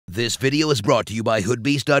This video is brought to you by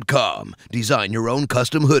hoodbeast.com. Design your own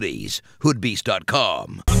custom hoodies.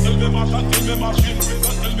 hoodbeast.com.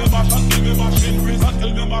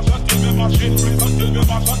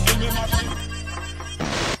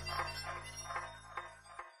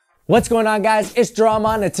 What's going on, guys? It's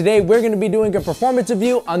JAHRONMON, and today we're going to be doing a performance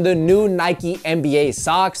review on the new Nike NBA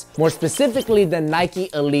socks, more specifically the Nike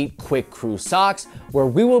Elite Quick Crew socks, where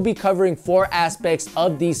we will be covering 4 aspects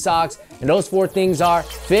of these socks, and those 4 things are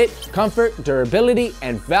fit, comfort, durability,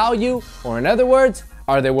 and value, or in other words,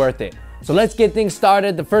 are they worth it? So let's get things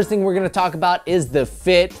started. The first thing we're gonna talk about is the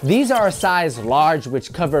fit. These are a size large,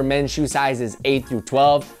 which cover men's shoe sizes 8 through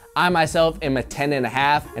 12. I myself am a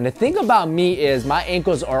 10.5, and the thing about me is my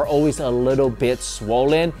ankles are always a little bit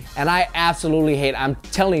swollen, and I absolutely hate, I'm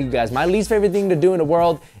telling you guys, my least favorite thing to do in the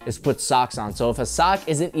world is put socks on. So if a sock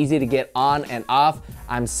isn't easy to get on and off,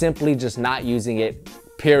 I'm simply just not using it,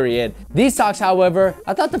 period. These socks, however,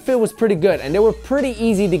 I thought the fit was pretty good, and they were pretty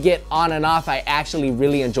easy to get on and off. I actually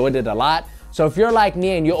really enjoyed it a lot. So if you're like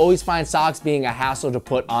me and you always find socks being a hassle to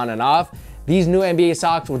put on and off, these new NBA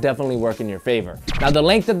socks will definitely work in your favor. Now, the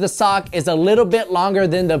length of the sock is a little bit longer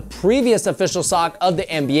than the previous official sock of the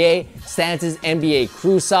NBA, Stance's NBA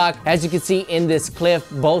Crew sock. As you can see in this clip,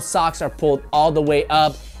 both socks are pulled all the way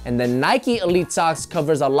up, and the Nike Elite socks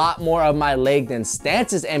covers a lot more of my leg than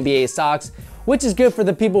Stance's NBA socks, which is good for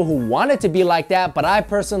the people who want it to be like that, but I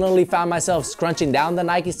personally found myself scrunching down the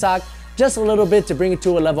Nike sock just a little bit to bring it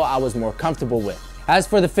to a level I was more comfortable with. As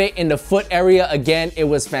for the fit in the foot area, again, it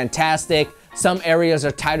was fantastic. Some areas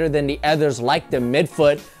are tighter than the others, like the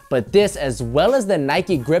midfoot, but this, as well as the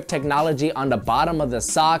Nike grip technology on the bottom of the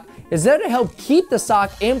sock, is there to help keep the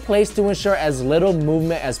sock in place to ensure as little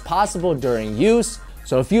movement as possible during use.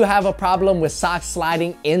 So if you have a problem with socks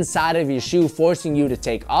sliding inside of your shoe, forcing you to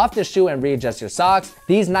take off the shoe and readjust your socks,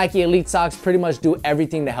 these Nike Elite socks pretty much do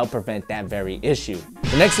everything to help prevent that very issue.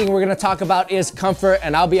 The next thing we're gonna talk about is comfort,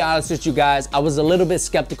 and I'll be honest with you guys, I was a little bit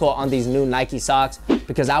skeptical on these new Nike socks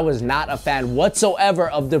because I was not a fan whatsoever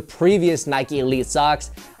of the previous Nike Elite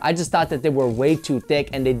socks. I just thought that they were way too thick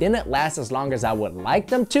and they didn't last as long as I would like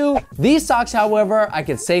them to. These socks, however, I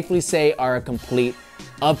can safely say are a complete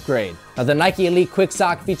upgrade. Now, the Nike Elite Quick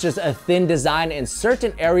Sock features a thin design in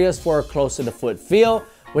certain areas for a close to the foot feel,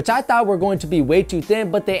 which I thought were going to be way too thin,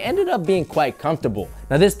 but they ended up being quite comfortable.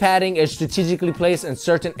 Now, this padding is strategically placed in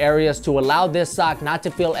certain areas to allow this sock not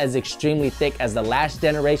to feel as extremely thick as the last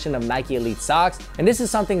generation of Nike Elite socks, and this is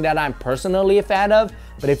something that I'm personally a fan of.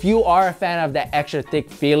 But if you are a fan of that extra thick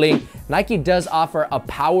feeling, Nike does offer a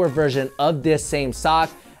power version of this same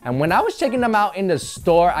sock. And when I was checking them out in the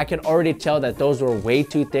store, I could already tell that those were way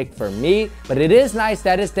too thick for me. But it is nice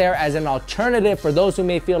that it's there as an alternative for those who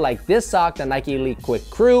may feel like this sock, the Nike Elite Quick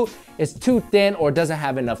Crew, is too thin or doesn't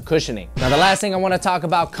have enough cushioning. Now, the last thing I want to talk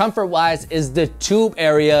about comfort-wise is the tube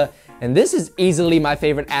area. And this is easily my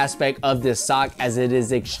favorite aspect of this sock, as it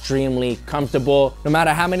is extremely comfortable. No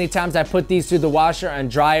matter how many times I put these through the washer and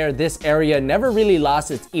dryer, this area never really lost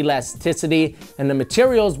its elasticity, and the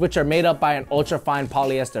materials, which are made up by an ultra-fine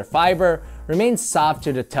polyester fiber, remained soft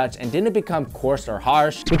to the touch and didn't become coarse or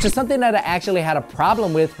harsh, which is something that I actually had a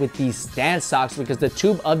problem with these Stance socks, because the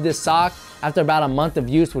tube of this sock, after about a month of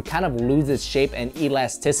use, would kind of lose its shape and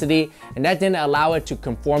elasticity, and that didn't allow it to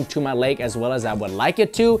conform to my leg as well as I would like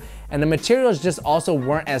it to. And the materials just also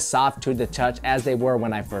weren't as soft to the touch as they were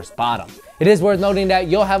when I first bought them. It is worth noting that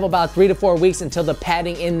you'll have about 3 to 4 weeks until the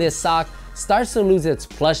padding in this sock starts to lose its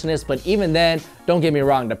plushness, but even then, don't get me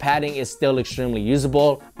wrong, the padding is still extremely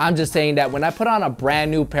usable. I'm just saying that when I put on a brand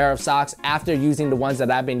new pair of socks after using the ones that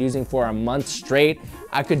I've been using for a month straight,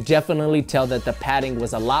 I could definitely tell that the padding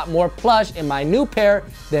was a lot more plush in my new pair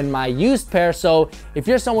than my used pair. So if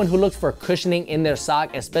you're someone who looks for cushioning in their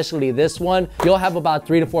sock, especially this one, you'll have about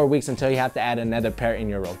 3 to 4 weeks until you have to add another pair in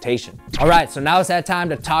your rotation. All right, so now it's that time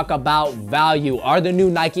to talk about value. Are the new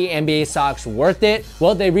Nike NBA socks worth it?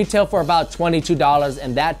 Well, they retail for about $22,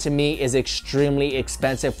 and that to me is extremely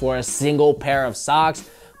expensive for a single pair of socks.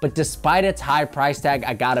 But despite its high price tag,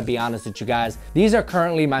 I gotta be honest with you guys, these are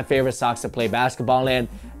currently my favorite socks to play basketball in.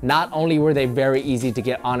 Not only were they very easy to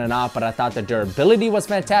get on and off, but I thought the durability was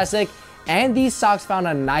fantastic, and these socks found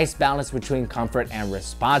a nice balance between comfort and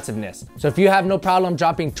responsiveness. So if you have no problem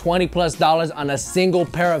dropping $20+ on a single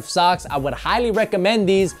pair of socks, I would highly recommend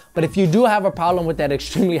these. But if you do have a problem with that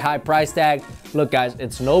extremely high price tag, look guys,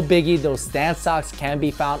 it's no biggie. Those Stance socks can be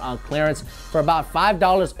found on clearance for about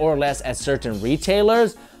 $5 or less at certain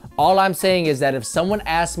retailers. All I'm saying is that if someone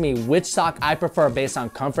asks me which sock I prefer based on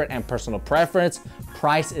comfort and personal preference,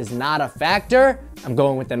 price is not a factor, I'm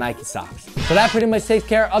going with the Nike socks. So that pretty much takes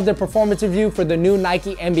care of the performance review for the new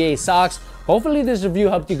Nike NBA socks. Hopefully this review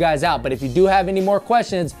helped you guys out, but if you do have any more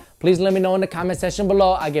questions, please let me know in the comment section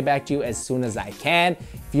below. I'll get back to you as soon as I can.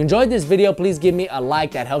 If you enjoyed this video, please give me a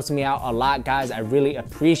like. That helps me out a lot, guys. I really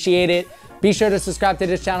appreciate it. Be sure to subscribe to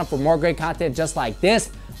this channel for more great content just like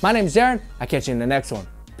this. My name is Jaron. I'll catch you in the next one.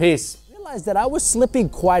 Peace. I realized that I was slipping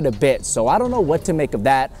quite a bit, so I don't know what to make of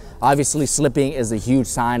that. Obviously, slipping is a huge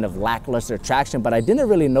sign of lackluster traction, but I didn't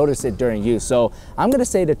really notice it during use, so I'm gonna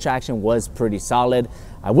say the traction was pretty solid.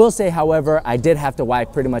 I will say, however, I did have to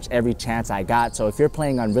wipe pretty much every chance I got, so if you're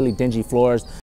playing on really dingy floors,